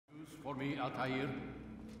for me, Altair?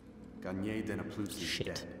 Garnier de Naplouse is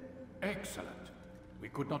dead. Excellent. We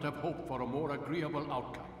could not have hoped for a more agreeable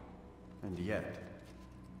outcome. And yet...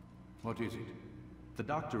 What is it? The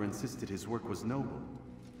doctor insisted his work was noble.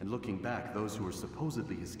 And looking back, those who were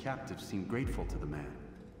supposedly his captives seemed grateful to the man.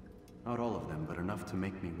 Not all of them, but enough to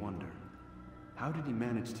make me wonder. How did he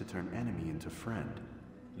manage to turn enemy into friend?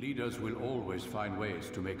 Leaders will always find ways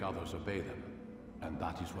to make others obey them. And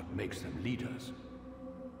that is what makes them leaders.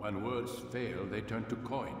 When words fail, they turn to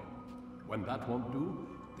coin. When that won't do,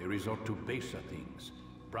 they resort to baser things.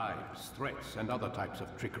 Bribes, threats, and other types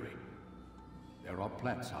of trickery. There are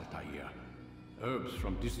plants, Altair. Herbs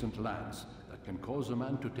from distant lands that can cause a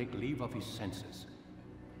man to take leave of his senses.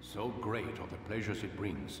 So great are the pleasures it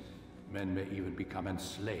brings, men may even become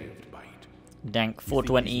enslaved by it. Dank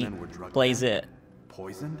 420 plays it.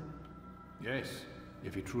 Poisoned? Yes,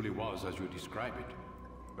 if it truly was as you describe it.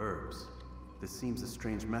 Herbs. This seems a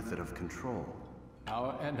strange method of control.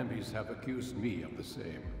 Our enemies have accused me of the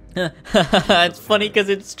same. It's funny because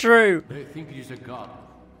it's true. They think it is a god,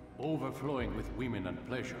 overflowing with women and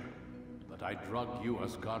pleasure. That I drug you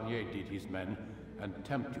as Garnier did his men, and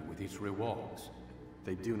tempt you with his rewards.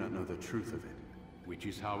 They do not know the truth of it. Which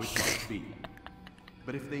is how it must be.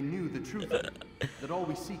 But if they knew the truth of it, that all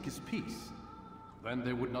we seek is peace, then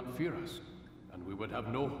they would not fear us, and we would have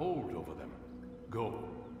no hold over them. Go.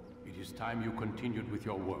 It is time you continued with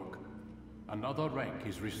your work. Another rank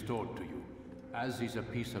is restored to you, as is a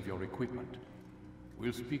piece of your equipment.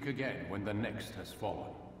 We'll speak again when the next has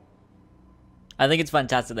fallen. I think it's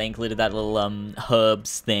fantastic they included that little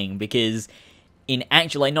herbs thing, because in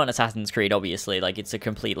actual, like, not in Assassin's Creed, obviously, like, it's a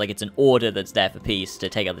complete, like, it's an order that's there for peace to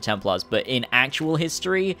take out the Templars, but in actual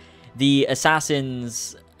history, the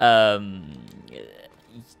Assassins,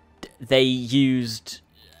 they used,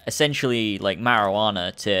 essentially, like,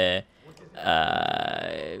 marijuana to,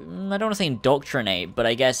 I don't want to say indoctrinate, but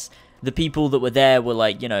I guess the people that were there were,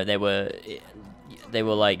 like, you know, they were,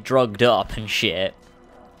 like, drugged up and shit,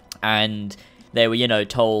 and they were, you know,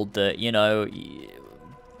 told that, you know,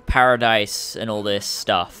 paradise and all this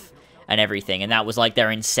stuff and everything, and that was like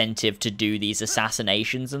their incentive to do these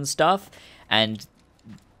assassinations and stuff, and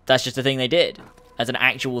that's just a thing they did as an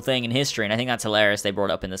actual thing in history, and I think that's hilarious they brought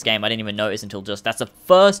it up in this game. I didn't even notice until just, that's the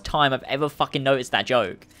first time I've ever fucking noticed that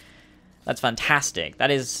joke. That's fantastic.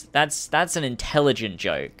 That's an intelligent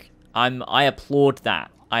joke. I applaud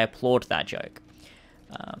that. I applaud that joke.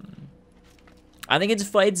 I think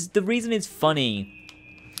it's the reason it's funny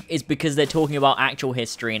is because they're talking about actual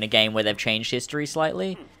history in a game where they've changed history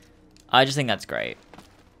slightly. I just think that's great.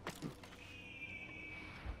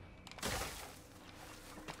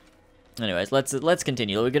 Anyways, let's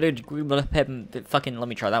continue. We're gonna fucking, let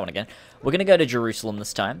me try that one again. We're gonna go to Jerusalem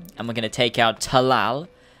this time, and we're gonna take out Talal,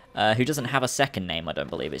 who doesn't have a second name, I don't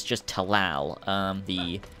believe. It's just Talal,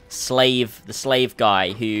 the slave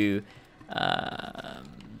guy who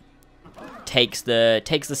takes the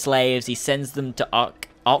slaves. He sends them to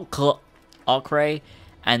Acre,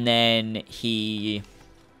 and then he,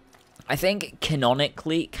 I think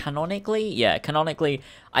canonically,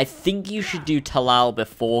 I think you should do Talal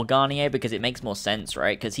before Garnier, because it makes more sense,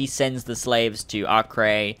 right? Because he sends the slaves to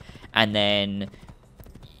Acre, and then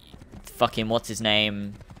fucking, what's his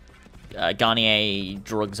name? Garnier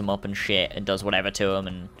drugs them up and shit, and does whatever to them,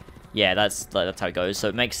 and yeah, that's how it goes. So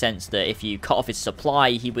it makes sense that if you cut off his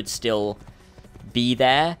supply, he would still be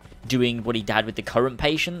there, doing what he had with the current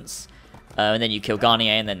patients. And then you kill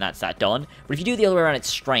Garnier, and then that's that done. But if you do the other way around, it's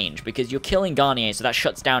strange, because you're killing Garnier, so that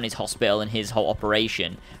shuts down his hospital and his whole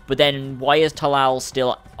operation. But then, why is Talal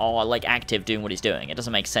still, like, active doing what he's doing? It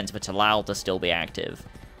doesn't make sense for Talal to still be active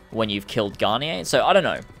when you've killed Garnier. So, I don't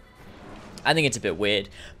know. I think it's a bit weird.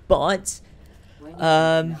 But,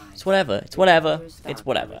 it's whatever. It's whatever. It's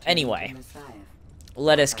whatever. Anyway,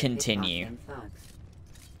 let us continue.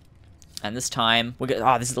 And this time, we're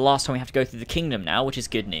going. This is the last time we have to go through the kingdom now, which is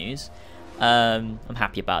good news. I'm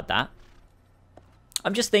happy about that.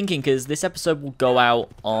 I'm just thinking, because this episode will go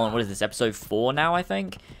out on, what is this, episode 4 now, I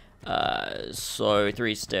think? So 4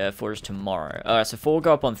 is tomorrow. So 4 will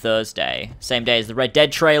go up on Thursday, same day as the Red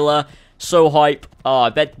Dead trailer. So hype. Oh,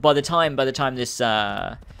 I bet by the time this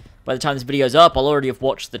video's up, I'll already have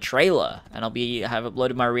watched the trailer, and I'll have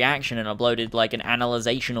uploaded my reaction and uploaded like an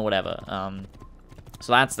analyzation or whatever.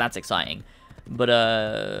 So that's exciting. But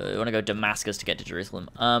I want to go Damascus to get to Jerusalem.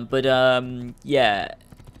 Yeah.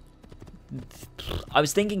 I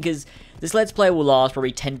was thinking, because this Let's Play will last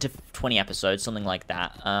probably 10 to 20 episodes, something like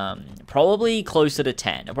that. Probably closer to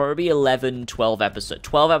 10. It'll probably be 11, 12 episodes.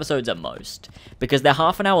 12 episodes at most. Because they're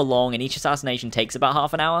half an hour long, and each assassination takes about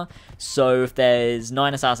half an hour. So if there's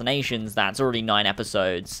 9 assassinations, that's already 9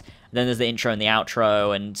 episodes. Then there's the intro and the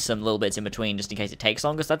outro and some little bits in between just in case it takes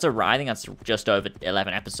longer. So I think that's just over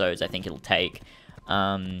 11 episodes I think it'll take.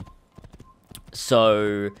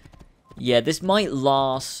 So, yeah, this might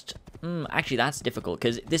last... actually, that's difficult,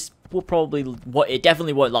 because this will probably... It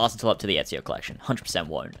definitely won't last until up to the Ezio collection. 100%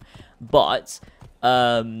 won't. But,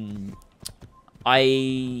 I'm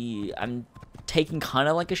taking kind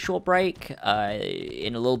of like a short break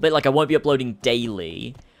in a little bit. Like, I won't be uploading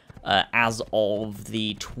daily as of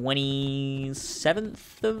the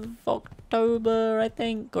 27th of October, I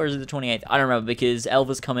think? Or is it the 28th? I don't remember, because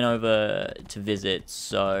Elva's coming over to visit,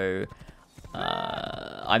 so...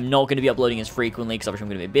 I'm not going to be uploading as frequently because obviously I'm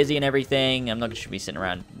going to be busy and everything. I'm not going to be sitting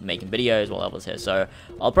around making videos while Elva's here. So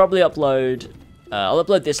I'll probably upload... I'll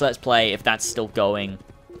upload this Let's Play if that's still going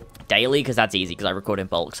daily, because that's easy because I record in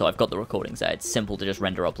bulk. So I've got the recordings there. It's simple to just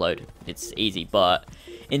render, upload. It's easy. But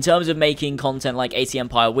in terms of making content like AC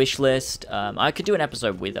Empire Wishlist, I could do an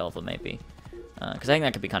episode with Elva maybe. Because I think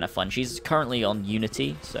that could be kind of fun. She's currently on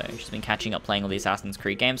Unity, so she's been catching up playing all the Assassin's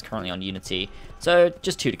Creed games, currently on Unity. So,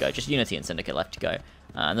 just 2 to go. Just Unity and Syndicate left to go.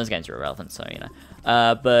 And those games are irrelevant, so, you know.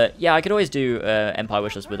 But, yeah, I could always do Empire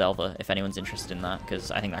Wishlist with Elva, if anyone's interested in that, because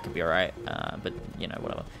I think that could be alright. But, you know,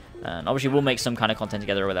 whatever. And obviously, we'll make some kind of content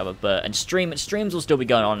together or whatever, but... And streams will still be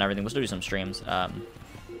going on and everything. We'll still do some streams.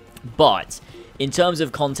 But... In terms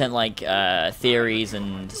of content like theories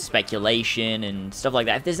and speculation and stuff like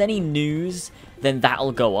that, if there's any news, then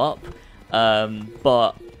that'll go up.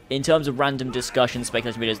 But in terms of random discussion,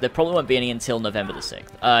 speculation videos, there probably won't be any until November the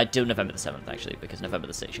 6th. Till November the 7th, actually, because November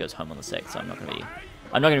the 6th, she goes home on the 6th, so I'm not going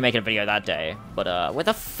to be making a video that day. But where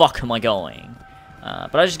the fuck am I going?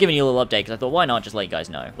 But I was just giving you a little update, because I thought, why not just let you guys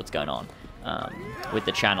know what's going on with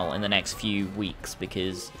the channel in the next few weeks,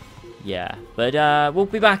 because... Yeah, but we'll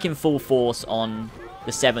be back in full force on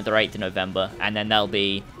the 7th or 8th of November, and then there'll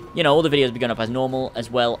be, you know, all the videos will be going up as normal, as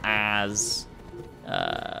well as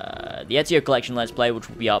the Ezio Collection Let's Play, which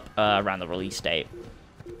will be up around the release date,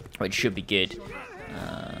 which should be good.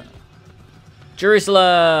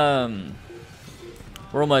 Jerusalem!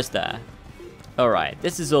 We're almost there. Alright,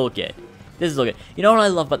 this is all good. This is all good. You know what I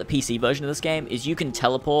love about the PC version of this game? Is you can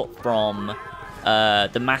teleport from...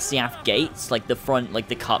 the Masyaf gates, like the front, like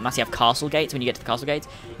the Masyaf castle gates, when you get to the castle gates,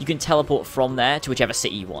 you can teleport from there to whichever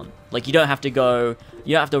city you want. Like, you don't have to go,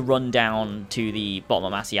 you don't have to run down to the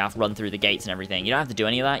bottom of Masyaf, run through the gates and everything. You don't have to do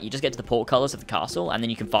any of that. You just get to the portcullis of the castle, and then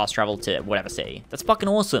you can fast travel to whatever city. That's fucking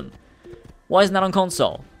awesome. Why isn't that on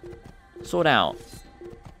console? Sort out.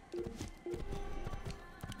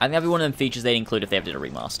 I think that'd be one of them features they'd include if they ever did a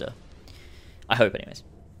remaster. I hope, anyways.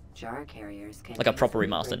 Like a proper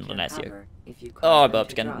remaster, not an Ezio. Oh, I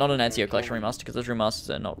burped again. Not an Ezio Collection remaster, because those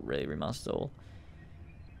remasters are not really remasters at all.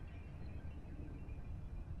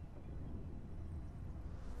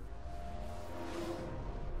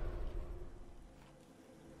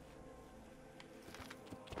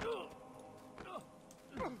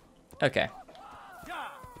 Okay.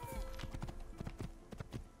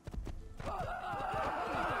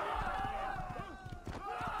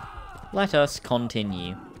 Let us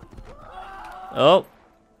continue. Oh.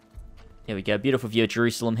 Here we go. Beautiful view of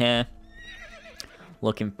Jerusalem here.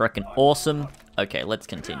 Looking frickin' awesome. Okay, let's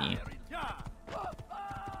continue.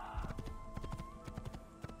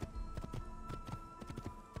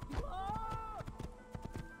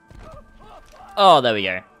 Oh, there we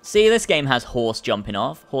go. See, this game has horse jumping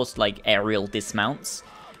off. Horse, like, aerial dismounts.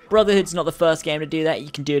 Brotherhood's not the first game to do that. You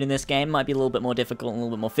can do it in this game. Might be a little bit more difficult and a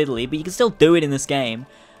little bit more fiddly, but you can still do it in this game.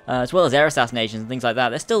 As well as air assassinations and things like that.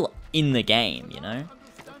 They're still in the game, you know?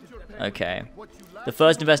 Okay. The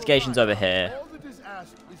first investigation's over here.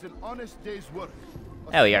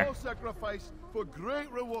 There we go.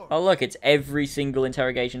 Oh look, it's every single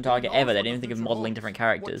interrogation target ever. They didn't even think of modeling different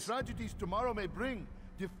characters.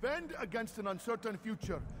 Defend against an uncertain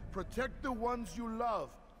future. Protect the ones you love.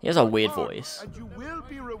 He has a weird voice. And you will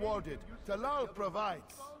be rewarded. Talal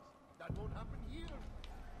provides. That won't happen here.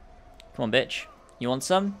 Come on, bitch. You want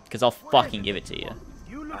some? Because I'll fucking give it to you.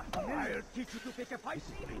 Get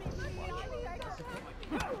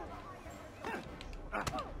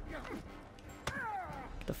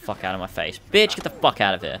the fuck out of my face. Bitch, get the fuck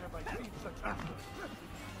out of here.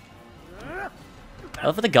 I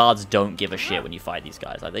love that the guards don't give a shit when you fight these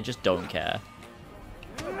guys. Like, they just don't care.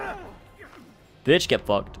 Bitch, get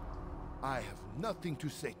fucked. I have nothing to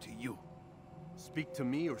say to you. Speak to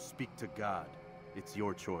me or speak to God. It's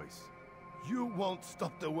your choice. You won't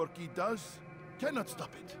stop the work he does. Cannot stop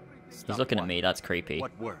it. He's looking at me. That's creepy.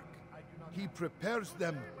 What work? He prepares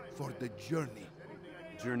them for the journey.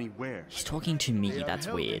 Journey where? He's talking to me. They are That's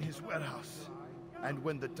held weird. in his warehouse. And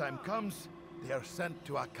when the time comes, they are sent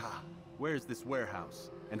to Akka. Where's this warehouse?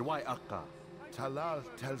 And why Akka? Talal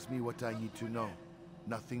tells me what I need to know.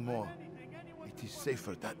 Nothing more. It is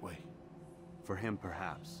safer that way. For him,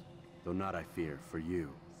 perhaps. Though not, I fear, for you.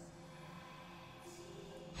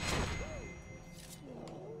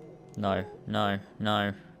 No, no,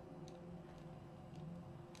 no.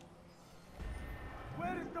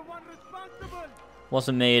 Where is the one responsible?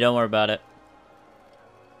 Wasn't me, don't worry about it.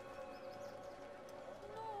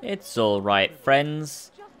 It's alright,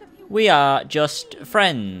 friends. We are just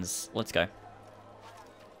friends. Let's go.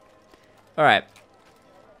 Alright.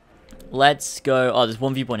 Let's go. Oh, there's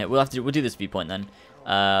one viewpoint here. We'll do this viewpoint then.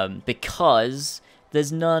 Because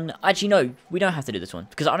there's none. Actually, no, we don't have to do this one.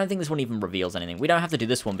 Because I don't think this one even reveals anything. We don't have to do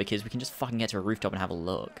this one because we can just fucking get to a rooftop and have a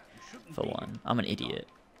look. For one. I'm an idiot.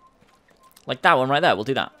 Like that one right there. We'll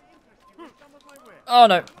do that. Oh,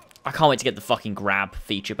 no. I can't wait to get the fucking grab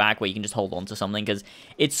feature back where you can just hold on to something, because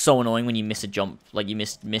it's so annoying when you miss a jump, like you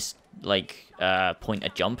miss point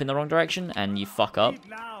a jump in the wrong direction and you fuck up.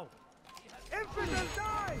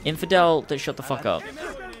 Infidel, shut the fuck up.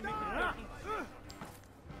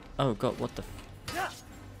 Oh god, what the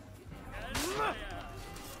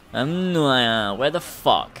where the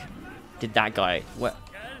fuck did that guy, where?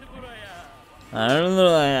 Oh,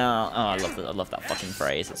 I love that fucking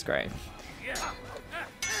phrase, it's great.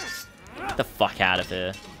 Get the fuck out of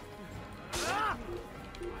here.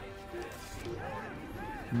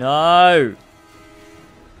 No!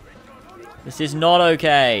 This is not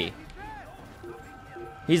okay.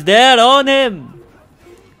 He's there on him!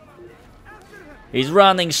 He's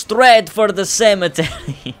running straight for the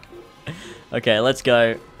cemetery. Okay, let's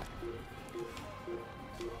go.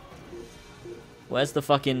 Where's the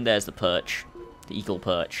fucking... There's the perch. The Eagle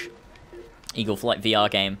perch. Eagle Flight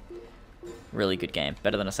VR game. Really good game.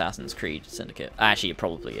 Better than Assassin's Creed Syndicate. Actually, it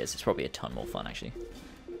probably is. It's probably a ton more fun, actually.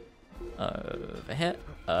 Over here.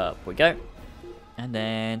 Up we go. And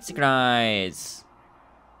then synchronize.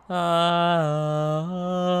 Do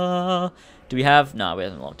we have... No, we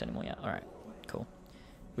haven't locked anymore yet. Alright, cool.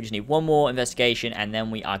 We just need one more investigation, and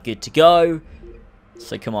then we are good to go.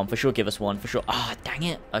 So come on, for sure give us one. For sure. Ah, dang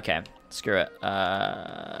it. Okay, screw it.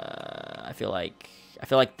 I feel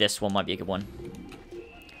like this one might be a good one.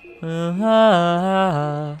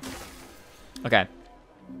 Okay.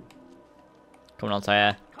 Come on,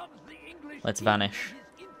 Altair. Let's vanish.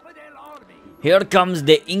 Here comes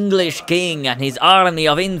the English king and his army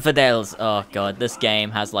of infidels. Oh god, this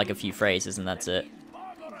game has like a few phrases and that's it.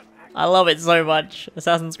 I love it so much.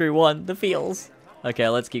 Assassin's Creed 1, the feels. Okay,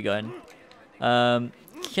 let's keep going. Come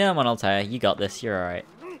on, Altair, you got this. You're alright.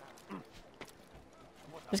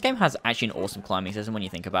 This game has actually an awesome climbing system when you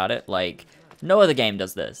think about it. Like, no other game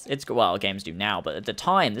does this. Well, games do now, but at the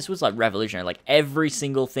time, this was like revolutionary. Like, every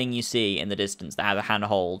single thing you see in the distance that has a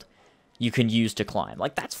handhold, you can use to climb.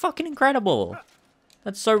 Like, that's fucking incredible.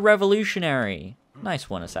 That's so revolutionary. Nice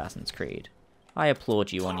one, Assassin's Creed. I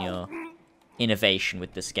applaud you on your innovation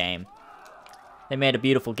with this game. They made a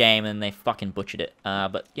beautiful game and they fucking butchered it.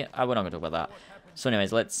 But yeah, we're not gonna talk about that. So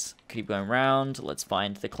anyways, let's keep going around. Let's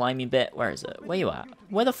find the climbing bit. Where is it? Where you at?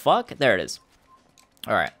 Where the fuck? There it is.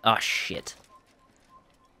 Alright. Oh, shit.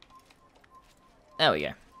 There we go.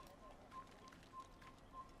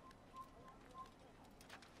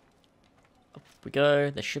 Up we go.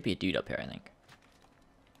 There should be a dude up here, I think.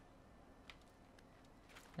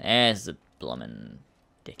 There's the blummin'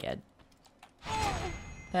 dickhead.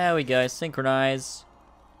 There we go. Synchronize.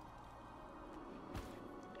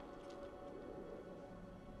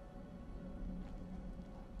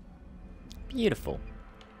 Beautiful.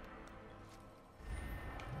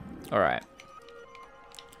 Alright.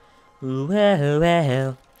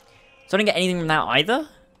 Well. So I didn't get anything from that either?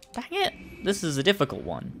 Dang it. This is a difficult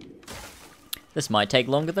one. This might take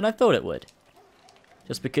longer than I thought it would.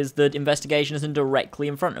 Just because the investigation isn't directly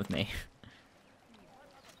in front of me.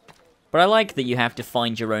 But I like that you have to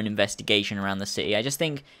find your own investigation around the city. I just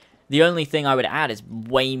think the only thing I would add is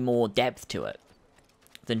way more depth to it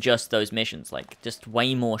than just those missions. Like, just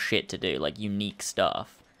way more shit to do, like unique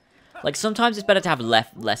stuff. Like, sometimes it's better to have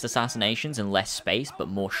less assassinations and less space, but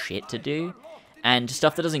more shit to do. And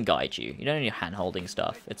stuff that doesn't guide you. You don't need hand-holding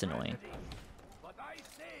stuff. It's annoying.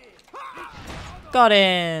 Got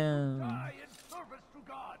him!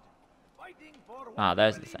 Ah,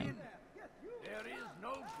 there's the thing.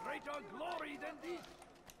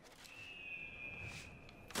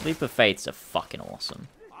 Leap of Faith's are fucking awesome.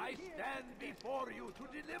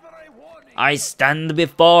 I stand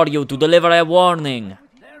before you to deliver a warning.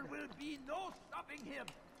 There will be no stopping him.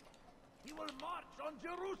 He will march on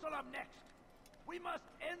Jerusalem next. We must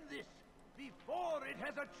end this before it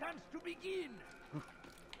has a chance to begin.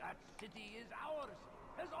 That city is ours,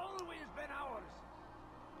 has always been ours.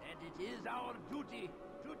 is our duty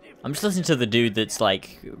to defend. I'm just listening to the dude that's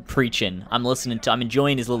like preaching. I'm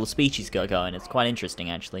enjoying his little speech he's got going. It's quite interesting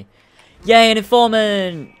actually. Yay, an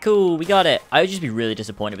informant! Cool, we got it. I would just be really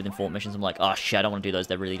disappointed with informant missions. I'm like, oh shit, I don't want to do those.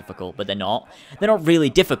 They're really difficult. But they're not. They're not really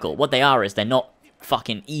difficult. What they are is they're not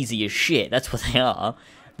fucking easy as shit. That's what they are.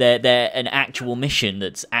 They're an actual mission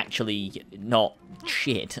that's actually not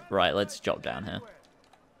shit. Right, let's drop down here.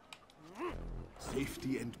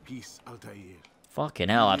 Safety and peace, Altair. Fucking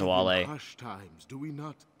hell, We live in Adwale. harsh times, do we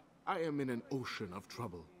not? I am in an ocean of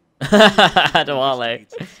trouble. Adwale.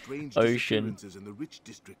 Some strange Ocean. disappearances in the rich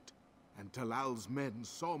district, and Talal's men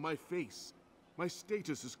saw my face. My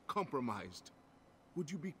status is compromised.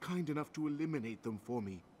 Would you be kind enough to eliminate them for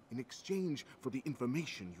me in exchange for the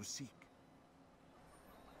information you seek?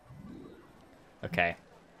 Okay.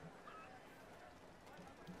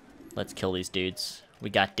 Let's kill these dudes. We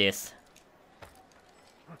got this.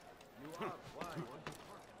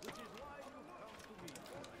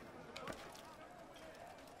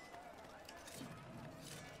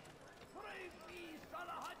 Brave me,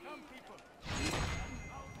 Salahadi! Come, people! We have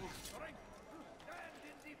found the strength to stand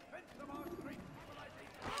in defense of our great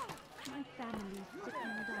civilization. My family's sick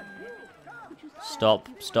and dying. Would you Stop,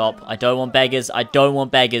 stop. I don't want beggars. I don't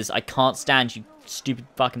want beggars. I can't stand you stupid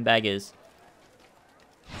fucking beggars.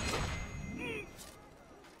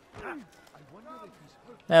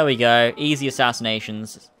 There we go. Easy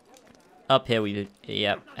assassinations. Up here we do.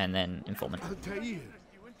 Yep, and then informant. Altair,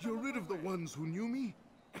 you're rid of the ones who knew me?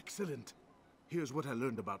 Excellent. Here's what I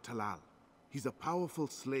learned about Talal. He's a powerful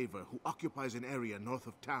slaver who occupies an area north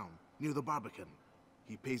of town, near the Barbican.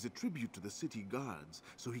 He pays a tribute to the city guards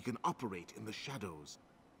so he can operate in the shadows.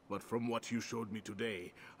 But from what you showed me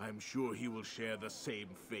today, I'm sure he will share the same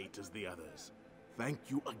fate as the others. Thank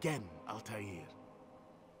you again, Altair.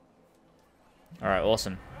 Alright,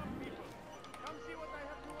 awesome.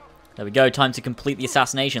 There we go. Time to complete the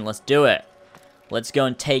assassination. Let's do it. Let's go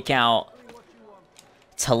and take out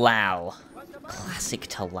Talal. Classic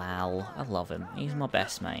Talal. I love him. He's my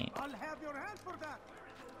best mate. I'll have your hand for that.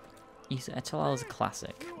 Talal is a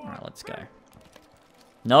classic. Alright, let's go.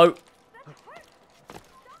 No.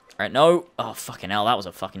 Alright, no. Oh, fucking hell. That was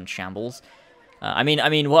a fucking shambles. I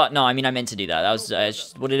mean, what? No, I mean, I meant to do that. That was,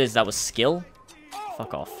 just, what it is, that was skill?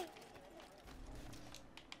 Fuck off.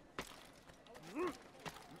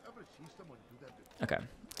 Okay,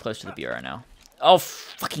 close to the bureau now. Oh,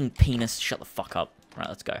 fucking penis! Shut the fuck up. Right,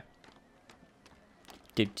 let's go.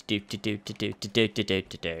 Do do do do do do do do do do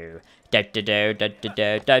do do do do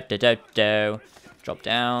do do do do. Drop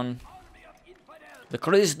down. The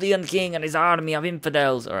Christian king and his army of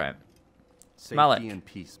infidels. All right. Safety Malik. and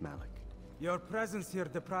peace, Malik. Your presence here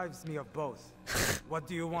deprives me of both. What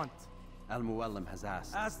do you want? Al-Muallim has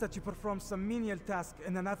asked. Ask that you perform some menial task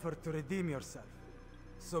in an effort to redeem yourself.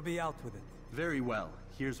 So be out with it. Very well.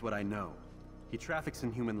 Here's what I know. He traffics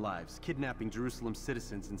in human lives, kidnapping Jerusalem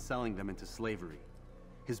citizens and selling them into slavery.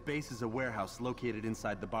 His base is a warehouse located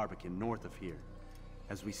inside the Barbican, north of here.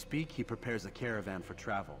 As we speak, he prepares a caravan for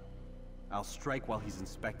travel. I'll strike while he's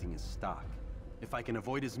inspecting his stock. If I can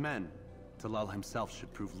avoid his men, Talal himself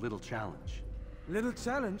should prove little challenge. Little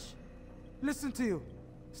challenge? Listen to you.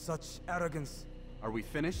 Such arrogance. Are we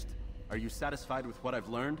finished? Are you satisfied with what I've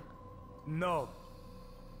learned? No.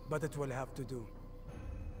 But it will have to do.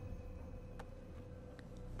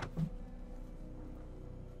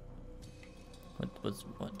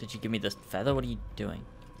 What did you give me this feather? What are you doing?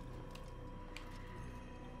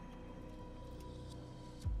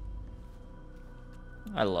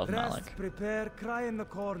 I love Malik. Rest, prepare, cry in the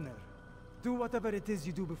corner. Do whatever it is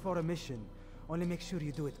you do before a mission. Only make sure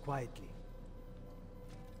you do it quietly.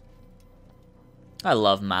 I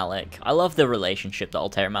love Malik. I love the relationship that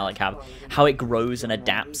Altair and Malik have. How it grows and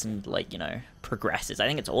adapts and, like, you know, progresses. I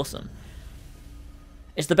think it's awesome.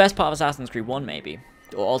 It's the best part of Assassin's Creed 1, maybe.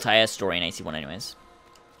 Or Altair's story in AC1 anyways.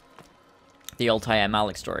 The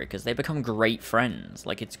Altair-Malik story, because they become great friends.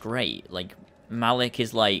 Like, it's great. Like, Malik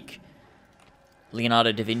is like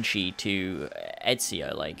Leonardo da Vinci to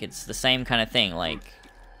Ezio. Like, it's the same kind of thing. Like,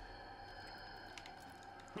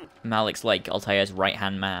 Malik's like Altair's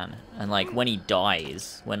right-hand man. And, like, when he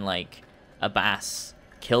dies, when, like, Abbas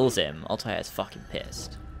kills him, Altair's fucking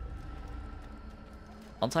pissed.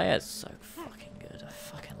 Altair's so fucking good. I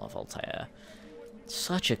fucking love Altair.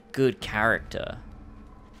 Such a good character.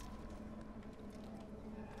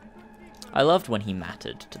 I loved when he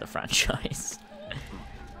mattered to the franchise.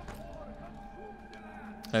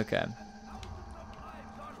 Okay.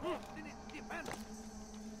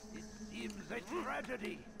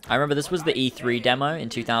 I remember this was the E3 demo in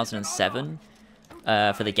 2007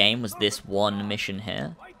 for the game, was this one mission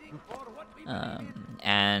here.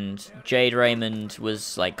 And and Jade Raymond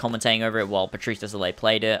was like commentating over it while Patrice Desolé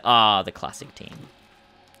played it. Ah, the classic team.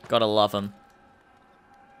 Gotta love them.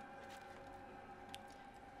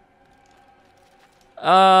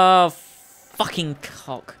 Fucking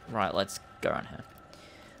cock. Right, let's go around here.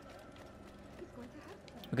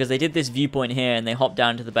 Because they did this viewpoint here and they hopped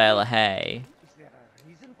down to the bale of hay.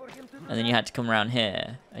 And then you had to come around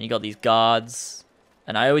here. And you got these guards.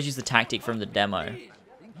 And I always use the tactic from the demo.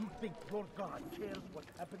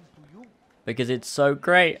 Because it's so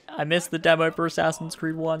great. I missed the demo for Assassin's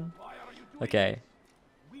Creed 1. Okay.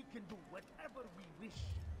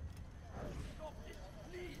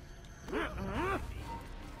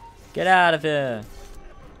 Get out of here.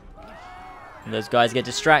 And those guys get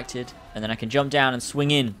distracted. And then I can jump down and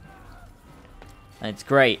swing in. And it's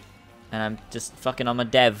great. And I'm just fucking, I'm a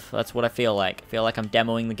dev. That's what I feel like. I feel like I'm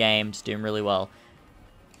demoing the game, just doing really well.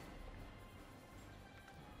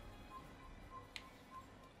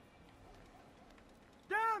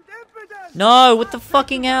 No, what the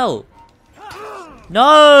fucking hell?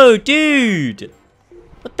 No, dude!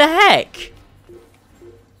 What the heck?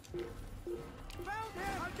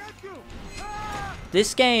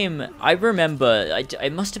 This game, I remember,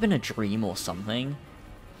 it must have been a dream or something.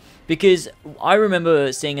 Because I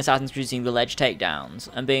remember seeing Assassin's Creed, seeing the ledge takedowns,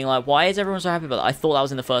 and being like, why is everyone so happy about that? I thought that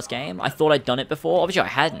was in the first game. I thought I'd done it before. Obviously I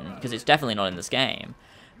hadn't, because it's definitely not in this game.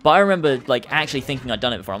 But I remember, like, actually thinking I'd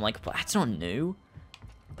done it before. I'm like, but that's not new.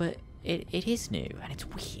 But it is new, and it's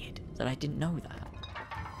weird that I didn't know that.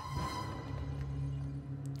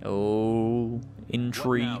 Oh,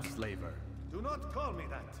 intrigue. What now, slaver? Do not call me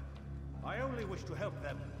that. I only wish to help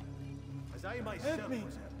them, as I myself was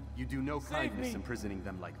helped. You do no kindness imprisoning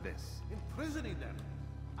them like this. Imprisoning them?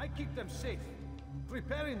 I keep them safe,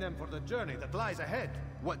 preparing them for the journey that lies ahead.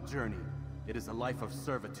 What journey? It is a life of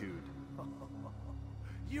servitude.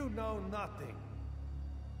 You know nothing.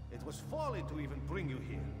 It was folly to even bring you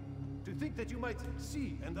here. To think that you might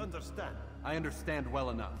see and understand. I understand well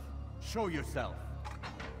enough. Show yourself.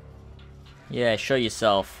 Yeah, show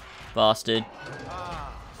yourself, bastard.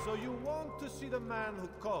 Ah, so you want to see the man who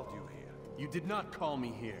called you here? You did not call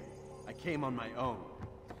me here. I came on my own.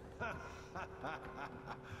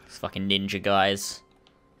 These fucking ninja guys.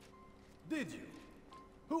 Did you?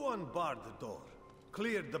 Who unbarred the door?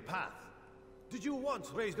 Cleared the path? Did you once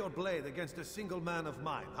raise your blade against a single man of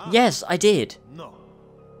mine, huh? Yes, I did. No.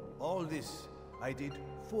 All this I did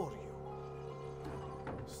for you.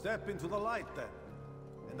 Step into the light then,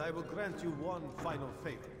 and I will grant you one final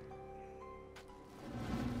favor.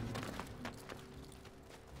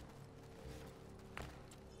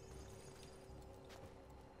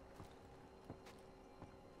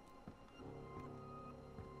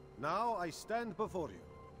 Now I stand before you.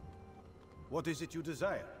 What is it you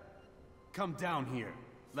desire? Come down here.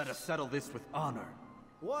 Let us settle this with honor.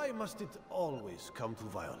 Why must it always come to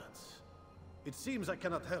violence? It seems I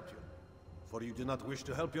cannot help you, for you do not wish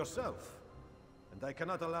to help yourself. And I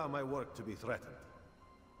cannot allow my work to be threatened.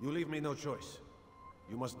 You leave me no choice.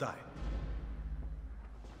 You must die.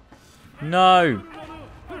 No.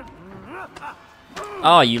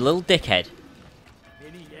 Oh, you little dickhead.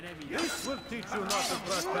 This will teach you not to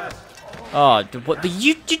trespass. Oh, what do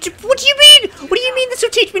you mean? What do you mean this will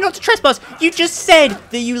teach me not to trespass? You just said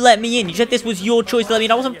that you let me in. You said this was your choice to let me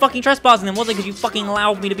in. I wasn't fucking trespassing then, was it? Because you fucking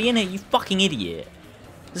allowed me to be in here, you fucking idiot.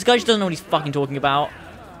 This guy just doesn't know what he's fucking talking about.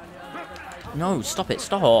 No, stop it,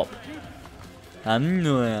 stop.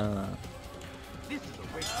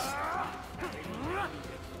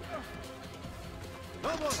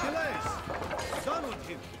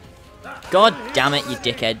 God damn it, you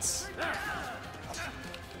dickheads.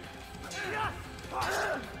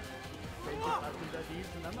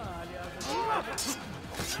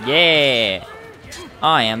 Yeah!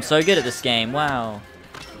 I am so good at this game, wow.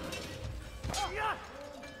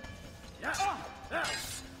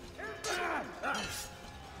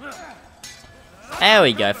 There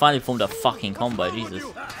we go, finally formed a fucking combo, Jesus.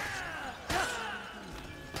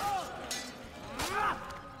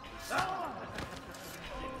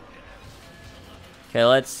 Okay,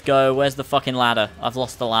 let's go. Where's the fucking ladder? I've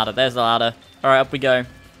lost the ladder. There's the ladder. Alright, up we go.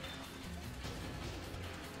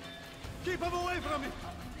 Keep him away from me.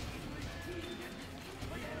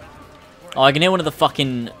 Oh, I can hear one of the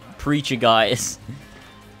fucking preacher guys.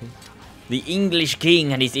 The English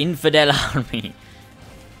king and his infidel army.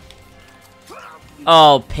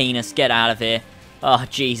 Oh, penis, get out of here. Oh,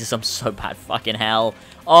 Jesus, I'm so bad. Fucking hell.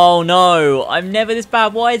 Oh, no. I'm never this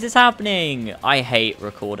bad. Why is this happening? I hate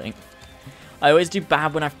recording. I always do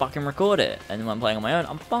bad when I fucking record it. And when I'm playing on my own,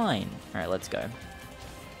 I'm fine. Alright, let's go.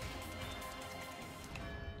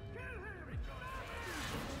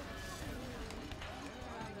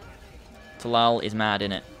 Talal is mad,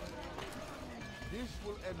 innit? This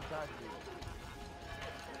will end badly.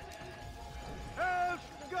 Help!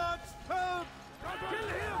 God's help! Kill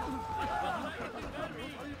him!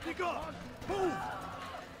 Be gone! Move!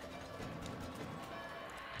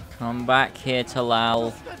 Come back here,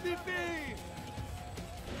 Talal. Let me be!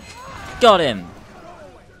 Got him!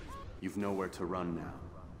 You've nowhere to run now.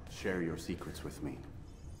 Share your secrets with me.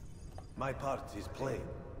 My part is plain.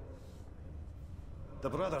 The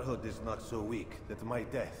Brotherhood is not so weak that my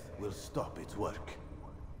death will stop its work.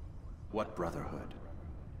 What Brotherhood?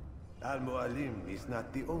 Al-Mualim is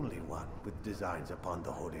not the only one with designs upon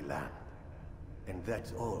the Holy Land. And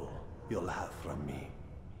that's all you'll have from me.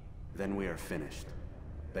 Then we are finished.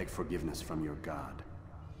 Beg forgiveness from your god.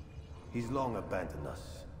 He's long abandoned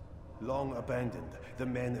us. Long abandoned the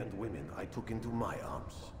men and women I took into my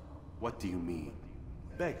arms. What do you mean?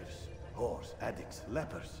 Beggars, whores, addicts,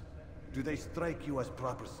 lepers. Do they strike you as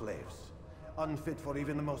proper slaves? Unfit for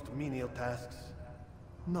even the most menial tasks?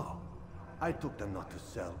 No. I took them not to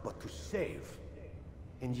sell, but to save.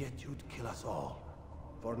 And yet you'd kill us all.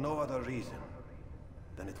 For no other reason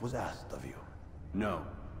than it was asked of you. No.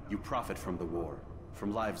 You profit from the war.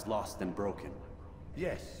 From lives lost and broken.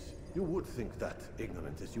 Yes, you would think that,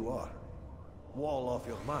 ignorant as you are. Wall off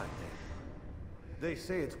your mind, eh? They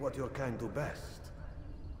say it's what your kind do best.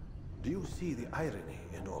 Do you see the irony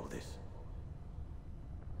in all this?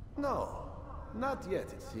 No, not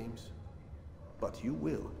yet, it seems. But you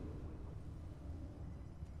will.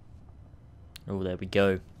 Oh, there we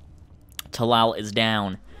go. Talal is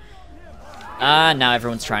down. Ah, now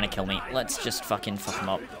everyone's trying to kill me. Let's just fucking fuck them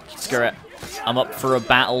up. Screw it. I'm up for a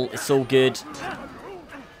battle. It's all good.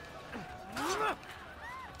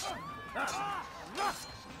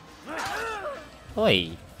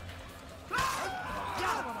 Oi.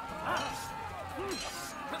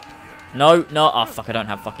 No, no. Oh, fuck. I don't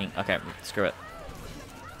have fucking... Okay, screw it.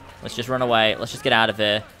 Let's just run away. Let's just get out of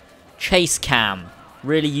here. Chase cam.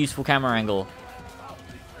 Really useful camera angle.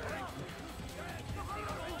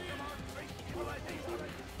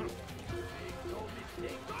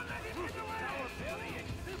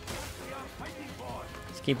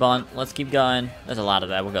 Let's keep on. Let's keep going. There's a ladder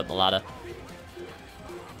there. We'll go up the ladder.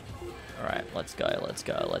 Alright, let's go. Let's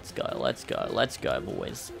go. Let's go. Let's go. Let's go,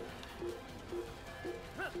 boys.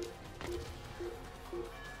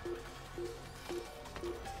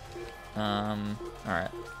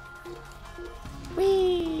 Alright.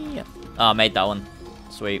 Whee! Oh, I made that one.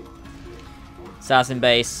 Sweet. Assassin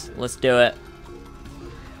base. Let's do it.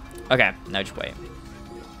 Okay, no, just wait.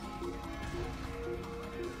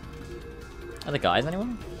 Are the guys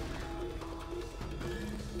anyone?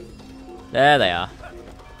 There they are.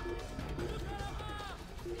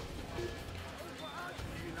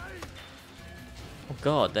 Oh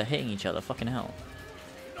god, they're hitting each other. Fucking hell.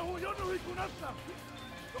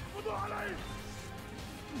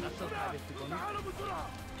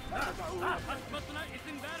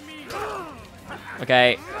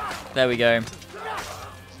 Okay, there we go.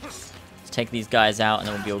 Let's take these guys out and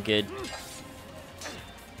then we'll be all good.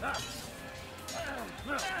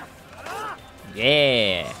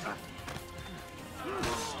 Yeah.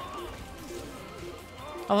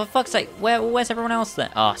 Oh, for fuck's sake, where's everyone else then?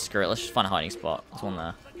 Oh, screw it, let's just find a hiding spot. There's one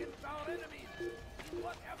there.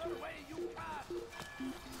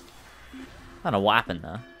 I don't know what happened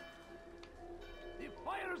there.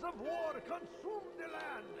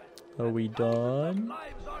 Are we done?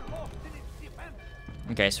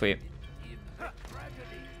 Okay, sweet.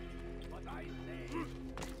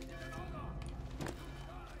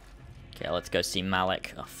 Okay, let's go see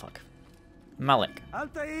Malik. Oh, fuck. Malik.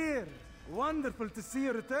 Altair! Wonderful to see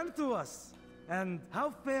you return to us. And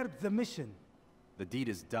how fared the mission? The deed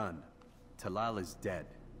is done. Talal is dead.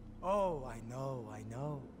 Oh, I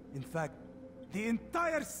know. In fact, the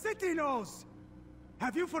entire city knows!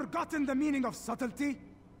 Have you forgotten the meaning of subtlety?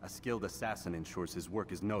 A skilled assassin ensures his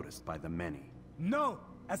work is noticed by the many. No!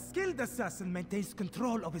 A skilled assassin maintains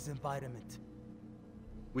control of his environment.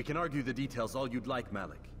 We can argue the details all you'd like,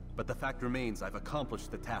 Malik. But the fact remains I've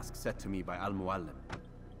accomplished the task set to me by Al-Mualim.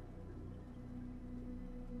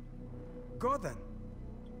 Go then.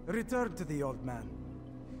 Return to the old man.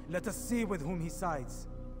 Let us see with whom he sides.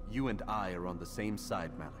 You and I are on the same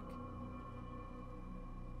side, Malik.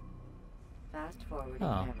 Fast forwarding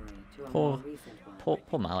Oh, memory to a more recent one.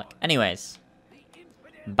 poor Malik. Anyways,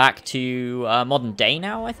 back to modern day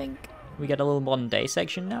now, I think. We get a little modern day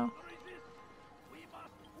section now.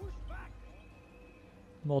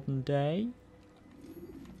 Modern day.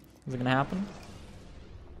 Is it gonna happen?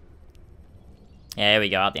 Yeah, here we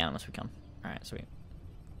go. Out the Animus we come. Alright, sweet.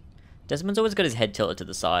 Desmond's always got his head tilted to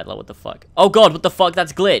the side. Like, what the fuck? Oh god, what the fuck?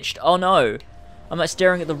 That's glitched. Oh no. I'm like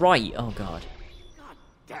staring at the right. Oh god. God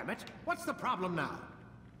damn it! What's the problem now?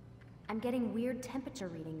 I'm getting weird temperature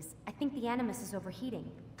readings. I think the Animus is overheating.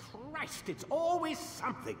 Christ, it's always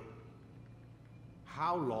something.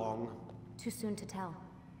 How long? Too soon to tell.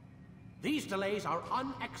 These delays are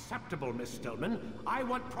unacceptable, Miss Stillman. I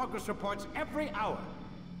want progress reports every hour.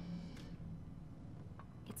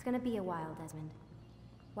 It's gonna be a while, Desmond.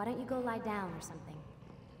 Why don't you go lie down or something?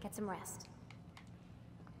 Get some rest.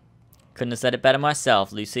 Couldn't have said it better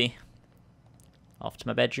myself, Lucy. Off to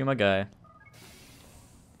my bedroom I go.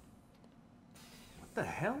 What the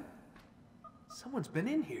hell? Someone's been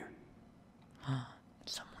in here.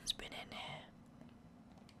 Someone's been in here.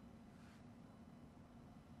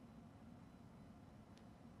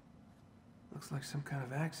 Looks like some kind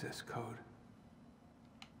of access code.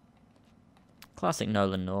 Classic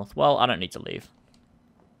Nolan North. Well, I don't need to leave.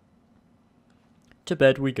 To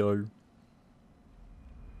bed we go.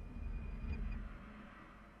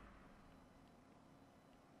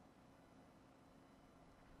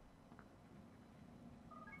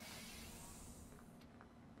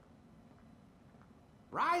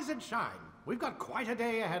 Rise and shine. We've got quite a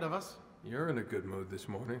day ahead of us. You're in a good mood this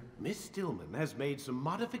morning. Miss Stillman has made some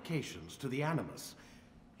modifications to the Animus.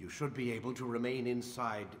 You should be able to remain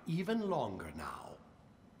inside even longer now.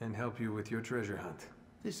 And help you with your treasure hunt.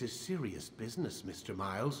 This is serious business, Mr.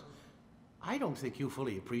 Miles. I don't think you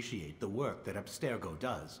fully appreciate the work that Abstergo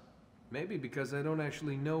does. Maybe because I don't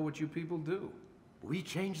actually know what you people do. We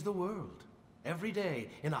change the world. Every day,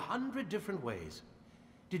 in 100 different ways.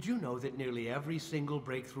 Did you know that nearly every single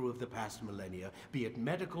breakthrough of the past millennia, be it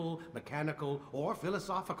medical, mechanical, or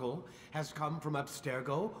philosophical, has come from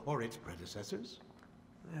Abstergo or its predecessors?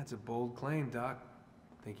 That's a bold claim, Doc.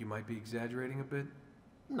 Think you might be exaggerating a bit?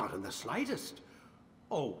 Not in the slightest.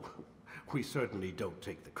 Oh, we certainly don't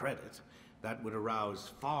take the credit. That would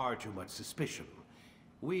arouse far too much suspicion.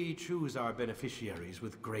 We choose our beneficiaries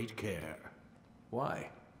with great care. Why?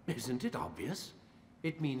 Isn't it obvious?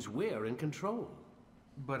 It means we're in control.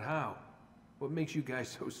 But how? What makes you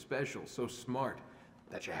guys so special, so smart?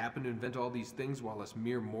 That you happen to invent all these things while us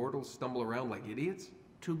mere mortals stumble around like idiots?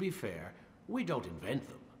 To be fair, we don't invent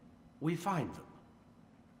them. We find them.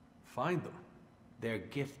 Find them? They're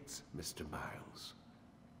gifts, Mr. Miles.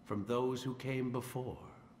 From those who came before.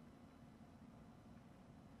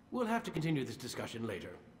 We'll have to continue this discussion later.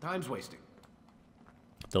 Time's wasting.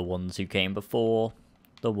 The ones who came before.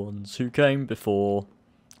 The ones who came before.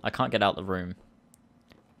 I can't get out the room.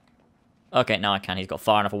 Okay, now I can. He's got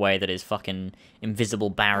far enough away that his fucking invisible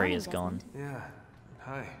barrier's gone. Yeah.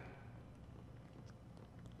 Hi.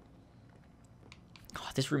 Oh,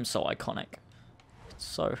 this room's so iconic.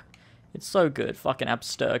 It's so good. Fucking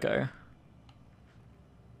Abstergo.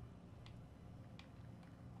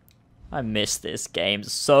 I miss this game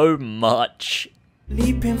so much.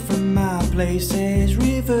 Leaping from my places,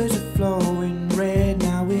 rivers are flowing red.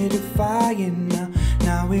 Now we're defying,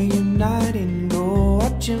 now we're uniting. Go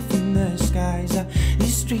watching from the skies.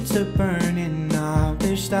 These streets are burning now.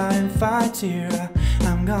 They're starting fights here.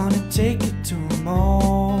 I'm gonna take it to them all.